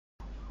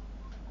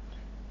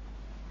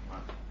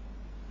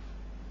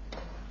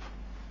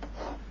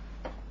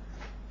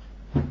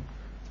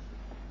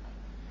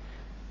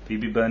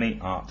Phoebe Burney,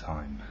 art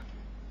time.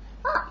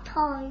 Art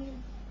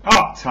time.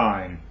 Art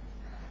time!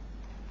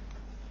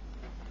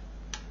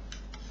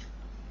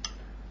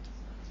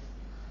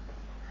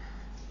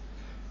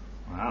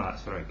 Wow,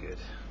 that's very good.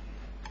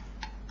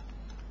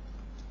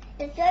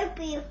 It's going to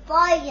be a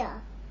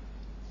fire.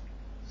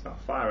 It's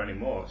not fire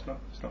anymore.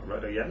 It's not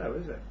red or yellow,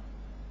 is it?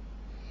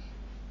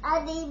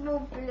 I need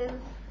more blue,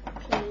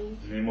 please.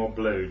 You need more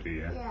blue, do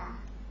you? Yeah.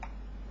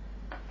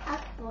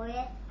 Ask for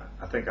it.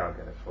 I think I'll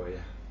get it for you.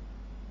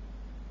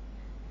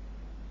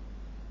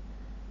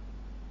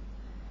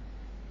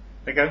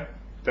 There you go.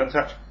 Don't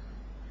touch.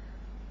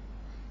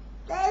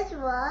 There's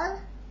one.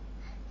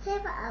 Take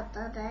it out,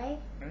 Daddy.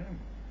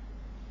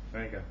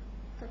 There you go.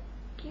 Thank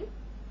you.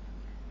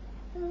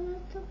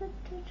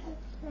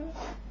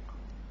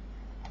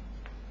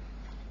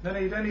 No,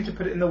 you don't need to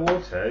put it in the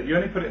water. You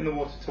only put it in the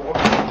water to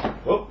wash it.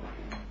 Oh!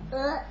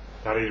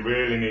 Daddy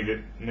really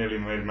nearly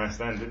made a mess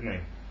then, didn't he?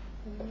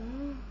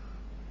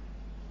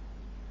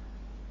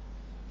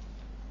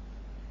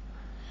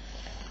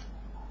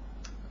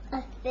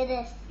 I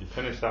finished. You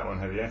finished that one,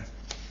 have you?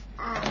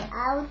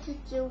 I want to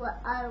do what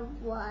I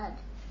want.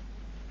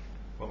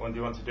 What one do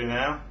you want to do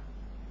now?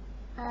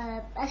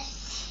 A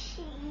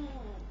sheep.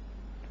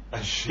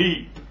 A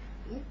sheep?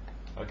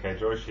 Okay,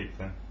 draw a sheep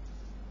then.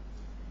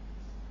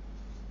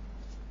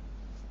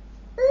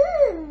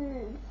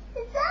 Ooh,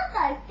 it's on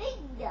my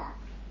finger.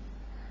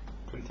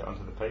 Print it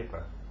onto the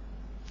paper.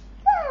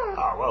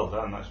 Ah, well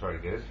done, that's very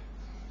good.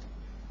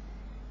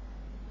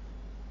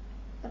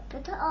 I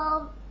put it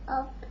all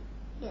up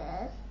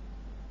here.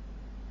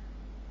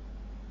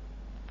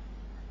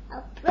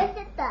 I'll press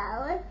it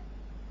down.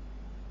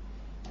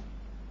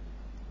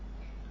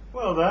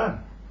 Well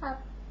done.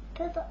 I'll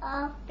put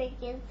our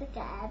fingers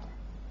again.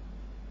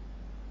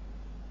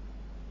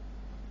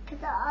 Put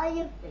it on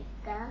your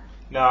finger.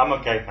 No, I'm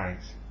okay,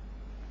 thanks.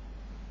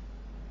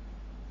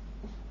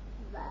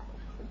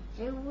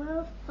 Do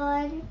a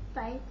fun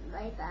face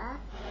like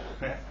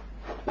that.